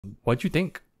what'd you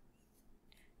think?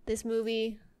 This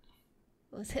movie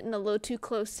was hitting a little too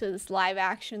close to this live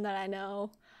action that I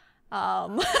know.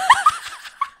 Well,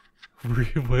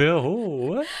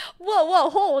 what? Whoa,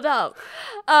 hold up.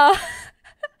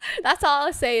 That's all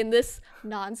I'll say in this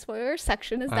non-spoiler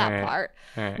section is that part.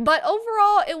 All right. But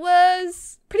overall, it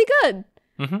was pretty good.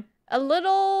 Mm-hmm. A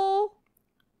little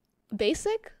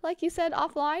basic, like you said,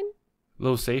 offline. A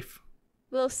little safe.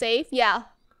 A little safe, yeah.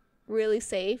 Really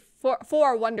safe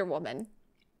for Wonder Woman.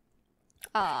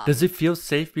 Does it feel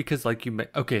safe because like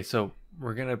okay, so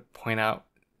we're gonna point out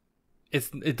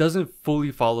it doesn't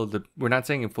fully follow we're not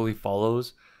saying it fully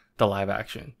follows the live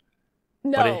action.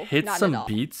 No, but it hits not some at all.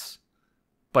 beats.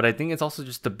 But I think it's also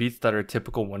just the beats that are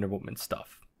typical Wonder Woman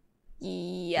stuff.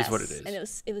 Yes, is what it is. And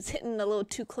it was hitting a little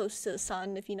too close to the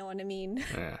sun, if you know what I mean.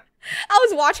 Yeah. I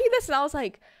was watching this and I was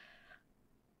like,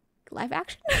 live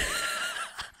action?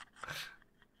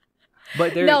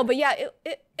 But but yeah,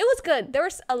 it was good. There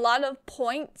was a lot of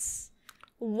points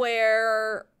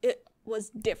where it was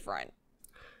different.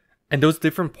 And those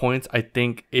different points, I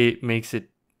think it makes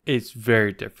it's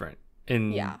very different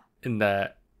in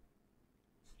that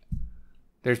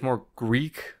there's more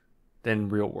Greek than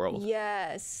real world.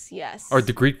 Yes. Or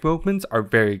the Greek moments are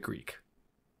very Greek.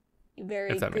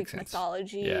 Very Greek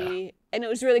mythology. Yeah. And it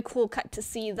was really cool to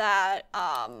see that.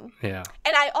 Yeah.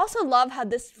 And I also love how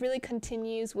this really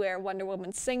continues where Wonder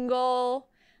Woman's single,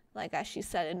 like as she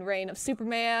said in Reign of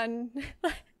Superman.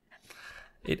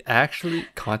 It actually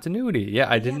continuity. Yeah,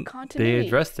 I didn't. Continuity. They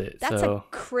addressed it. That's a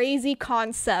crazy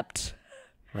concept,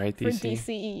 right? For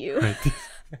DCEU. Right,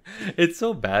 it's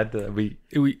so bad that we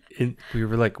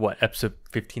were like what, episode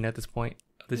 15 at this point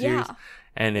of the series,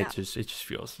 and it just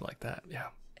feels like that. Yeah.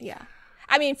 Yeah.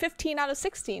 I mean, 15 out of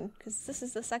 16 because this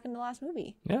is the second to last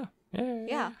movie. Yeah.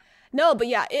 No, but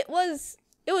yeah, it was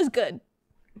good.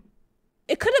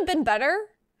 It could have been better.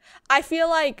 I feel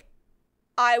like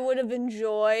I would have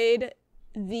enjoyed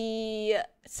the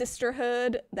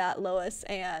sisterhood that Lois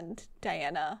and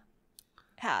Diana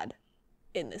had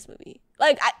in this movie.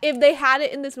 Like, if they had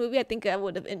it in this movie, I think I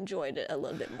would have enjoyed it a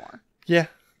little bit more. Yeah.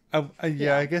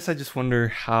 I guess I just wonder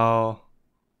how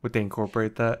would they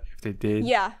incorporate that if they did.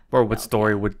 Yeah. Or what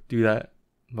story would do that.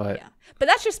 But but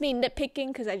that's just me nitpicking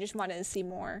because I just wanted to see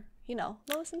more,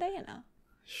 Lois and Diana.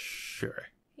 Sure.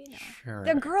 Sure.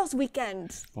 They're girls'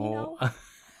 weekends, you know?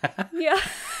 Yeah.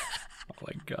 Oh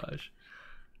my gosh.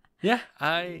 Yeah,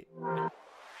 I